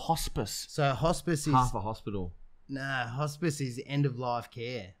 What is a hospice? So hospice is Half a hospital. hospice is end of life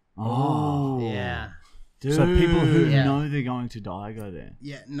care. Oh. Yeah. Dude. So people who Yeah. know they're going to die go there.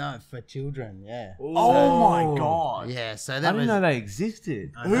 Yeah, no, for children, yeah. Oh my god. Yeah, so I that didn't was know they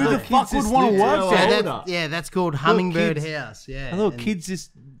existed. I Who know. the fuck would want to work so there? older. that's called Hummingbird kids- House, yeah. I thought and- kids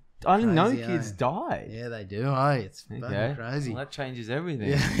just. I didn't know Crazy, kids eh? died. Yeah, they do. Oh, it's fucking Okay. crazy. Well, that changes everything.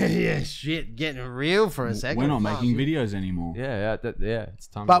 Yeah, yeah, shit, getting real for a second. We're not Fuck. making videos anymore. Yeah, it's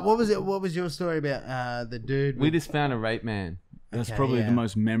time. But what was it? What was your story about the dude? we just found a rape man. That's Okay, probably yeah. the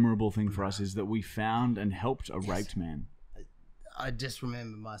most memorable thing for us is that we found and helped a raped man. I just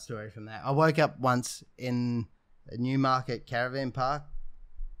remember my story from that. I woke up once in a Newmarket caravan park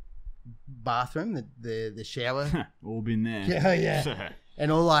bathroom, the shower. All been there. Yeah.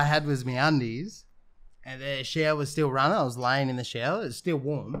 And all I had was my undies, and the shower was still running. I was laying in the shower. It was still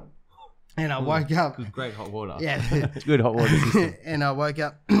warm. And I woke up. It was great hot water. Yeah. It's good hot water system. And I woke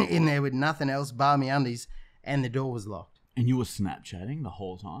up in there with nothing else bar my undies, and the door was locked. And you were Snapchatting the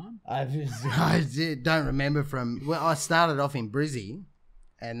whole time? Don't remember from. Well, I started off in Brizzy,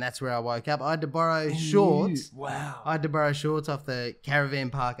 and that's where I woke up. I had to borrow shorts. Wow. I had to borrow shorts off the caravan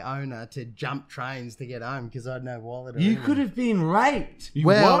park owner to jump trains to get home because I had no wallet. Or You anything. could have been raped. You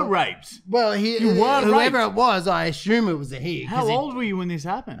Well- were raped. Well, You were whoever raped. it was, I assume it was a he. 'cause How it- old were you when this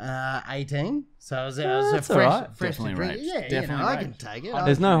happened? 18. So I was a that's fresh, alright. fresh Definitely to drink. raped. Yeah, Definitely I can raped. take it.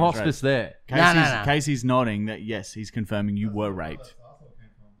 There's no That's hospice there. Casey's, no. Casey's nodding that yes, he's confirming you were raped.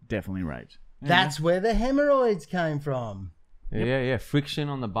 Definitely raped. That's where the hemorrhoids came from. Yeah. Friction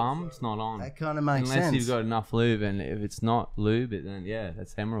on the bum, it's not on. That kind of makes Unless sense. you've got enough lube, and if it's not lube, then yeah,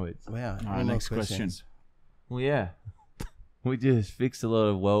 that's hemorrhoids. Wow. All right, any more next question. questions? Well, yeah. We just fixed a lot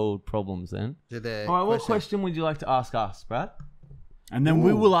of world problems then. To the All right, what question would you like to ask us, Brad? And then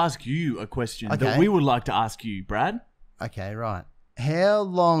we will ask you a question that Okay. we would like to ask you, Brad. Okay, right. How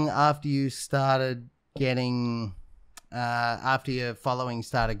long after you started getting, after your following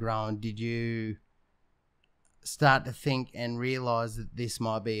started growing, did you start to think and realize that this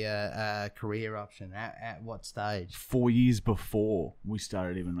might be a career option? At what stage? 4 years before we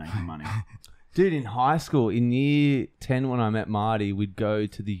started even making money. Dude, in high school, in year 10 when I met Marty, we'd go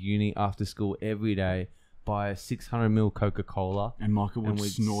to the uni after school every day, buy a 600ml Coca-Cola. And Michael would And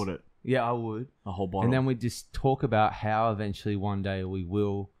we'd snort it, Yeah, I would. the whole bottle. And then we'd just talk about how eventually one day we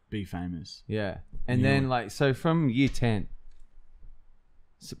will. be famous. Yeah. And Yeah. then, so from year 10,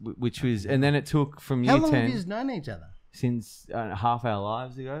 which was, and then it took from year How long 10 have you known each other? since half our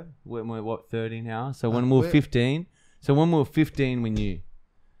lives ago. We're 30 now. So when Oh, we were 15, we knew.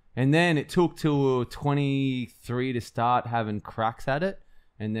 And then it took till we were 23 to start having cracks at it.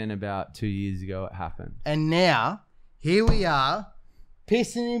 And then about 2 years ago, it happened. And now, here we are,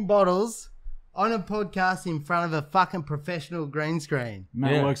 pissing in bottles on a podcast in front of a fucking professional green screen.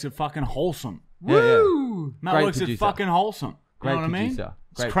 Matt Yeah. works at fucking Wholesome. Yeah, yeah. Woo! Matt Great works producer. at fucking Wholesome. Great You know what producer. I mean?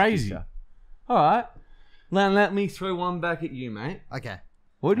 Great It's crazy. producer. All right. Now let me throw one back at you, mate. Okay,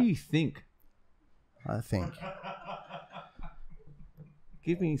 What do you think? I think.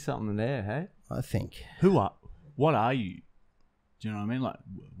 Give me something there, hey? What are you? Do you know what I mean? Like,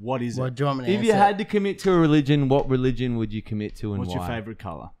 what is Well, it? do you want me to If you answer? had to commit to a religion, what religion would you commit to and What's why? your favorite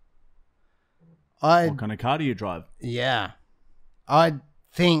color? I What kind of car do you drive? Yeah. I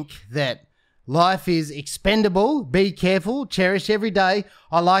think that life is expendable. Be careful. Cherish every day.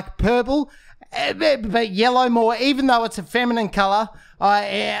 I like purple, but yellow more, even though it's a feminine color.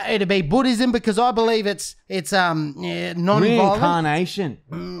 It'd be Buddhism because I believe it's non-violent. Reincarnation.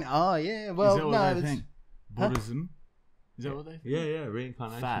 Oh, yeah. Is Well, that what no. they It's, think? Buddhism? Is that what they think? Yeah,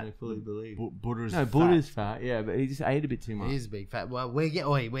 reincarnation. Fat. I fully believe. Buddha's No, fat. Buddha's fat. Yeah, but he just ate a bit too it much. is big fat. Well, we're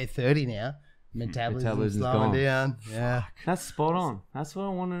 30 now. Metabolism's Metabolism's slowing gone. down. Yeah. That's spot on. That's what I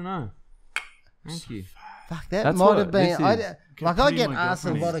want to know. Thank you. Fuck, that That's might what have been. this I, is. like, I Pretty get my asked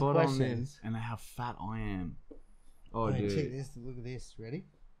a girlfriend lot is of spot on questions. And how fat I am. Oh, Hey, dude. check this. Look at this. Ready?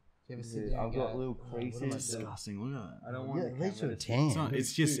 You ever sit Dude, there and I've got go, little "Oh, what am I creases. doing?" Disgusting. Look at that. I don't Yeah, want at least you're a to tan.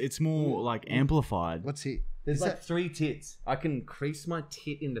 It's just, it's more like amplified. What's it? There's like 3 tits. I can crease my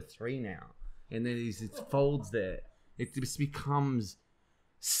tit into 3 now. And then it folds there. It just becomes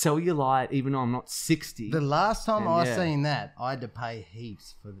cellulite, even though I'm not 60. The last time I seen that, I had to pay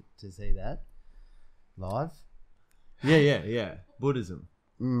heaps to see that live. Yeah. Buddhism.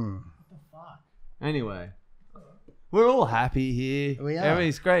 What the fuck? Anyway, we're all happy here. We are.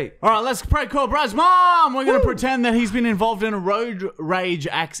 Everything's great. All right, let's prank call Brad's mom. We're going to pretend that he's been involved in a road rage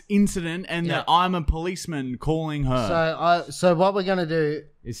incident and that I'm a policeman calling her. So what we're gonna do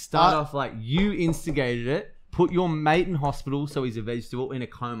is start off like you instigated it. Put your mate in hospital so he's a vegetable in a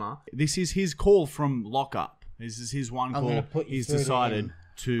coma. This is his call from lockup. This is his one I'm call. gonna put you He's through to decided him.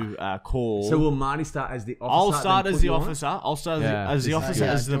 to call. So will Marty start as the officer? I'll start as the officer. I'll start as the officer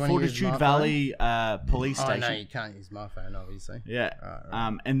Yeah. as Do the you wanna use Fortitude my Valley Police Oh Station. no, you can't use my phone, obviously. Yeah.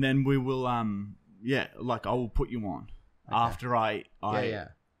 Right. And then we will I will put you on after I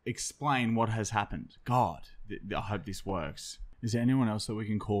explain what has happened. God, I hope this works. Is there anyone else that we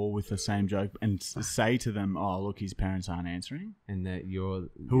can call with the same joke and say to them, "Oh, look, his parents aren't answering," and that you're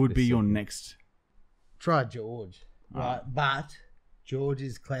who would be your next? Try George, right? But George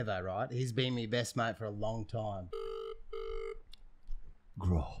is clever, right? He's been my best mate for a long time.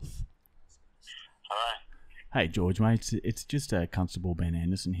 Growth. Hello. Hey, George, mate. It's just Constable Ben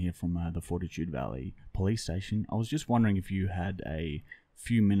Anderson here from the Fortitude Valley Police Station. I was just wondering if you had a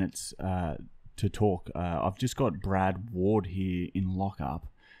few minutes to talk. I've just got Brad Ward here in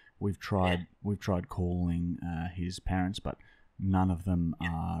lockup. We've tried calling his parents, but none of them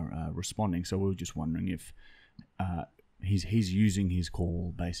are responding. So we were just wondering if he's using his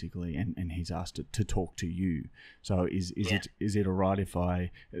call basically, and he's asked to talk to you. So is it alright if I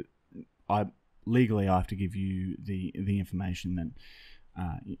legally I have to give you the information that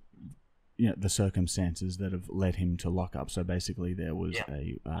the circumstances that have led him to lock up. So basically there was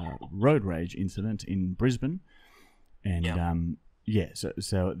a road rage incident in Brisbane, and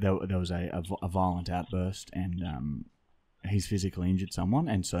so there was a violent outburst, and he's physically injured someone,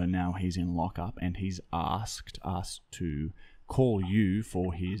 and so now he's in lockup, and he's asked us to call you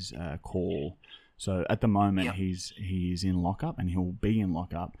for his call. So at the moment he's in lockup, and he'll be in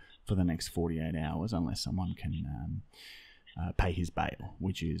lockup for the next 48 hours unless someone can pay his bail,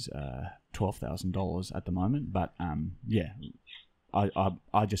 which is $12,000 at the moment. But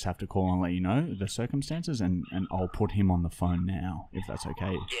I just have to call and let you know the circumstances, and I'll put him on the phone now if that's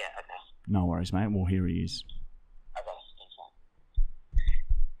okay. Yeah, okay. No worries, mate. Well, here he is.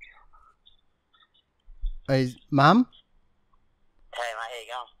 Is Mum? Hey, mate, how you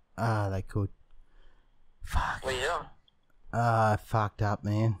going? Ah, they could. Fuck. What are you doing? I fucked up,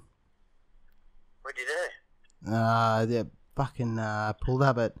 man. What'd you do? They fucking pulled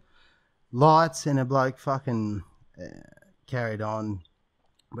up at lights, and a bloke fucking carried on,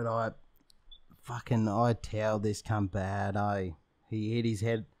 but I towed this cunt bad. He hit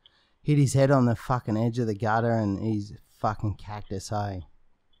his head on the fucking edge of the gutter, and he's fucking cactus. Oh,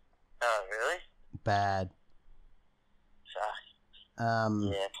 really? Bad. Fuck.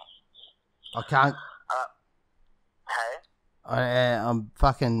 Yeah. I can't. Hey? I'm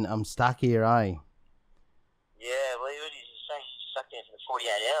stuck here, Yeah, well, what did you say? Stuck there for 48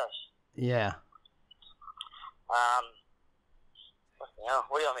 hours. Yeah. Fucking hell.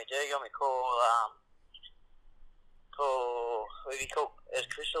 What do you want me to do? You want me to call, who do you call? There's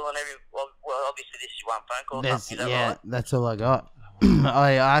Crystal and well, obviously this is one phone call. Is that right? That's all I got.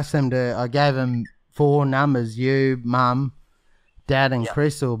 I asked them I gave them 4 numbers, you, Mum, Dad, and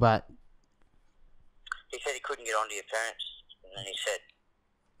Crystal, but... He said he couldn't get onto your parents, and then he said...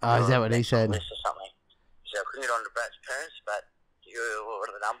 Oh, is that what he said? List or something. So I couldn't get onto Brad's parents, but what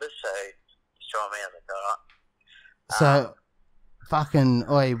are the numbers? So he's trying me. I was like, all right. So,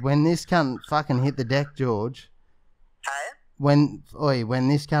 fucking, when this cunt fucking hit the deck, George... Hey? When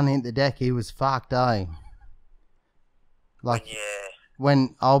this cunt hit the deck, he was fucked, eh? Like,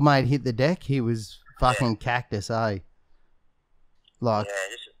 when old mate hit the deck, he was fucking cactus, eh? Like... Yeah,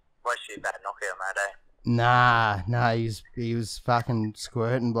 just mostly a bad knockout, mate, eh? Nah, he was fucking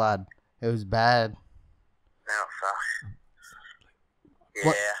squirting blood. It was bad. Oh, fuck. Yeah.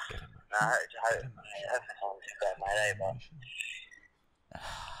 What? No, I hope too bad, mate, eh? But...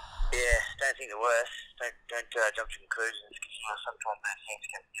 Yeah, don't think the worst. Don't jump to conclusions, because sometimes those things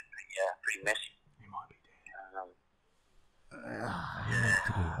can get pretty messy. He might be dead.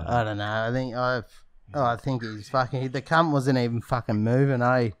 I don't know. I think he's fucking... The cunt wasn't even fucking moving,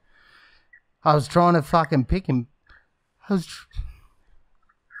 eh? I was trying to fucking pick him. I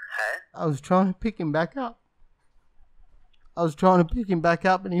was trying to pick him back up.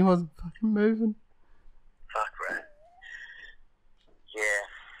 And he wasn't fucking moving. Fuck, bro. Yeah.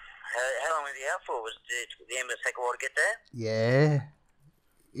 How long was he out for? did the ambulance take a while to get there? Yeah.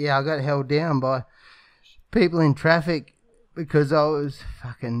 Yeah, I got held down by people in traffic because I was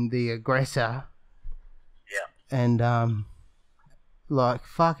fucking the aggressor. Yeah. And, like,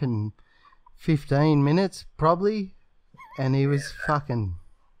 fucking 15 minutes, probably. And he was fucking...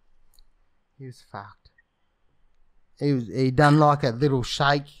 He was fucked. He done like a little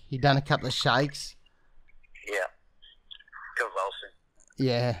shake. He done a couple of shakes. Yeah. Convulsing.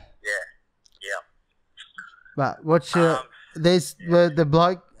 Yeah. Yeah. But what's your... there's the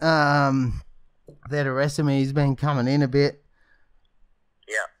bloke that arrested me, he's been coming in a bit.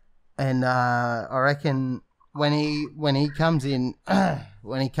 Yeah. And I reckon when he comes in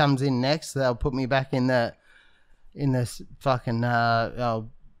when he comes in next, they'll put me back in the fucking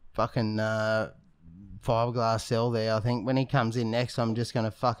fiberglass cell there. I think when he comes in next, I'm just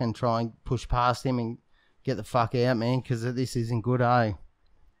gonna fucking try and push past him and get the fuck out, man, because this isn't good, eh?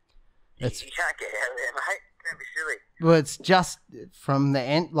 You can't get out of there, mate. Don't be silly. Well, it's just from the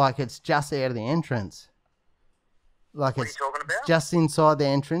end, like it's just out of the entrance. Like What are you it's talking about? just inside the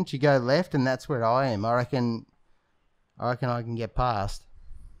entrance. You go left, and that's where I am. I reckon I can get past.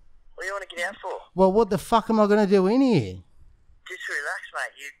 What do you want to get out for? Well, what the fuck am I gonna do in here? Just relax,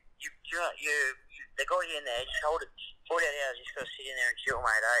 mate. They got you in there. Just hold it. 48 hours. You just got to sit in there and chill,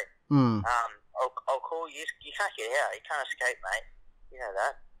 mate. Eh? I'll call you. You can't get out. You can't escape, mate. You know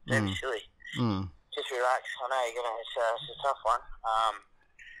that. Don't be silly. Just relax. I know you're gonna. It's a tough one.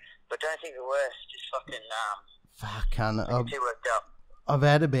 But don't think the worst. Just fucking Fuck, cunt. get too worked up. I've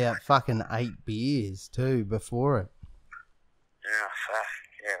had about fucking 8 beers too before it. Yeah, fuck.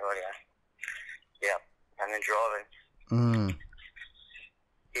 Yeah, well, yeah. Yeah, and then driving.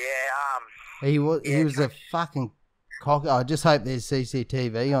 Yeah. He was a coach. fucking cock. I just hope there's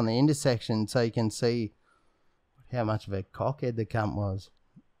CCTV on the intersection so you can see how much of a cockhead the cunt was.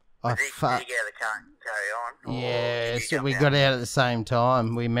 Did you get out of the car and carry on? Yeah, Or did you so jump we got out at the same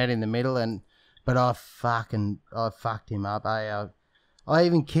time. We met in the middle, but I fucked him up. I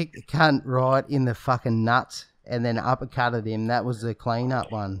even kicked the cunt right in the fucking nuts and then uppercutted him. That was the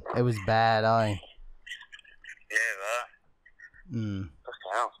clean-up one. It was bad, eh? Yeah, right.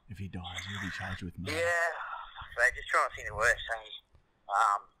 Fucking hell. If he dies, he'll be charged with murder. Yeah, mate, just trying to think the worst.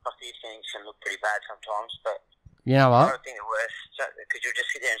 Fuck, these things can look pretty bad sometimes, but You know I what? don't think the worst, because you'll just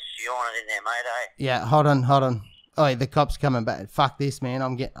sit there and stew on it in there, mate, eh? Yeah, hold on. Oh, the cop's coming back. Fuck this, man.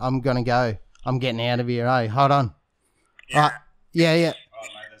 I'm gonna go. I'm getting out of here, eh? Hold on. Yeah. Yeah. Oh,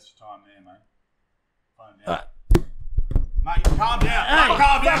 mate, that's your time there, mate. Calm down. Mate, calm down. Hey,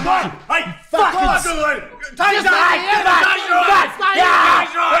 calm down, mate. Hey, fuck off. Take it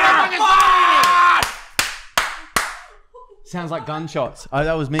Sounds like gunshots. Oh,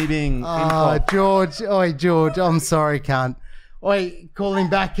 that was me being. Oh, George. Oi, George. I'm sorry, cunt. Oi, call him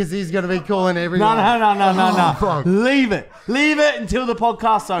back because he's going to be calling everyone. No. Leave it until the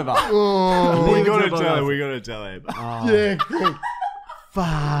podcast's over. Oh, We gotta tell him. yeah, quick.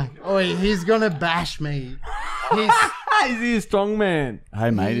 Fuck. Oi, he's going to bash me. Is he a strong man?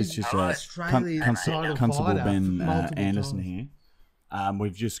 Hey, mate, it's just Australian title Constable fighter Ben multiple Anderson times. here.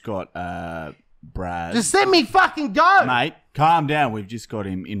 We've just got Brad. Just let me fucking go. Mate, calm down. We've just got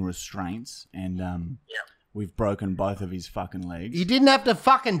him in restraints, and we've broken both of his fucking legs. You didn't have to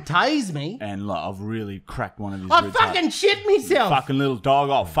fucking tase me. And look, I've really cracked one of his I ribs fucking up. shit myself. Fucking little dog,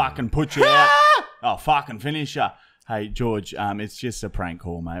 I'll fucking put you out. I'll fucking finish you. Hey, George, it's just a prank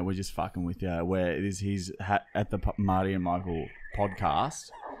call, mate. We're just fucking with you. He's at the Marty and Michael podcast,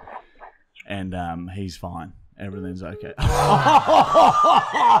 and he's fine. Everything's okay.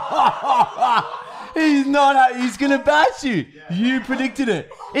 He's not. He's gonna bash you. You predicted it.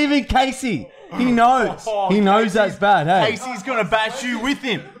 Even Casey. He knows. He knows that's bad. Hey. Casey's gonna bash you with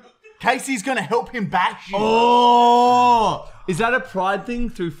him. Casey's gonna help him bash you. Oh. Is that a pride thing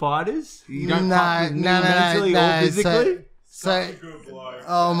through fighters? You don't fuck with me mentally or physically? So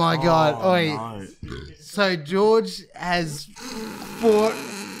oh my god! Oi, No. so George has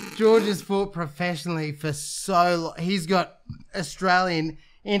fought professionally for so long. He's got Australian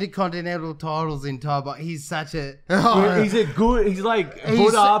intercontinental titles in Thai, but he's such a He's like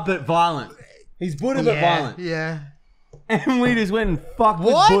Buddha but violent. He's Buddha but violent. Yeah. And we just went and fucked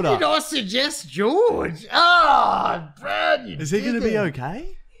with Why Buddha. did I suggest George? Oh, Brad, you Is he gonna did be it.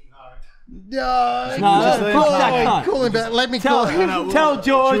 okay? No, just let him come. call him back. Let me call him. Tell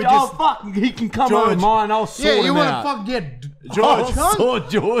George, Should we just- fuck, he can come George. over mine. I'll sort Yeah, you him want out. to fucking get George. I'll sort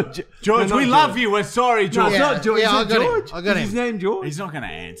George. George, No, we not love George. you. We're sorry, No, George. it's not George. Yeah, Is I it got him. George? I got Is his him. name George? He's not gonna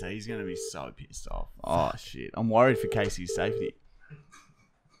answer. He's gonna be so pissed off. Oh shit! I'm worried for Casey's safety.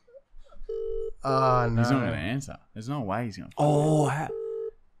 Oh no. He's not gonna answer. There's no way he's gonna. Oh,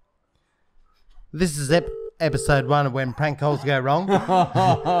 This is episode 1 of When Prank Calls Go Wrong.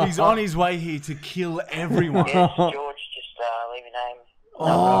 He's on his way here to kill everyone. Yes, George, just leave your name.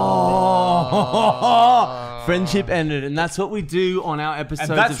 Oh, friendship ended, and that's what we do on our episodes.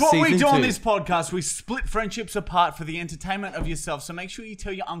 And that's of what we season do on 2. this podcast. We split friendships apart for the entertainment of yourself. So make sure you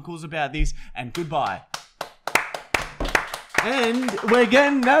tell your uncles about this, and goodbye. And we're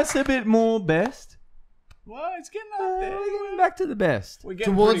getting that's a bit more best. Well, it's getting up there. We're getting back to the best. We're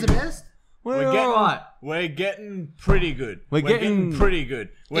getting Towards the pretty good. best? We're We're getting all right. We're getting pretty good. We're getting pretty good.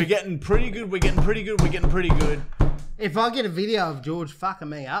 We're getting pretty good. We're getting pretty good. We're getting pretty good. If I get a video of George fucking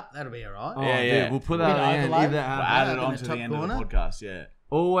me up, that'll be alright. Oh, Yeah. We'll put that at the end. overlay. Leave that We'll out. add it in on the to the top end of corner. the podcast. Yeah.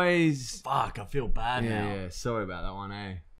 Always. Fuck, I feel bad now. Yeah. Sorry about that one, eh?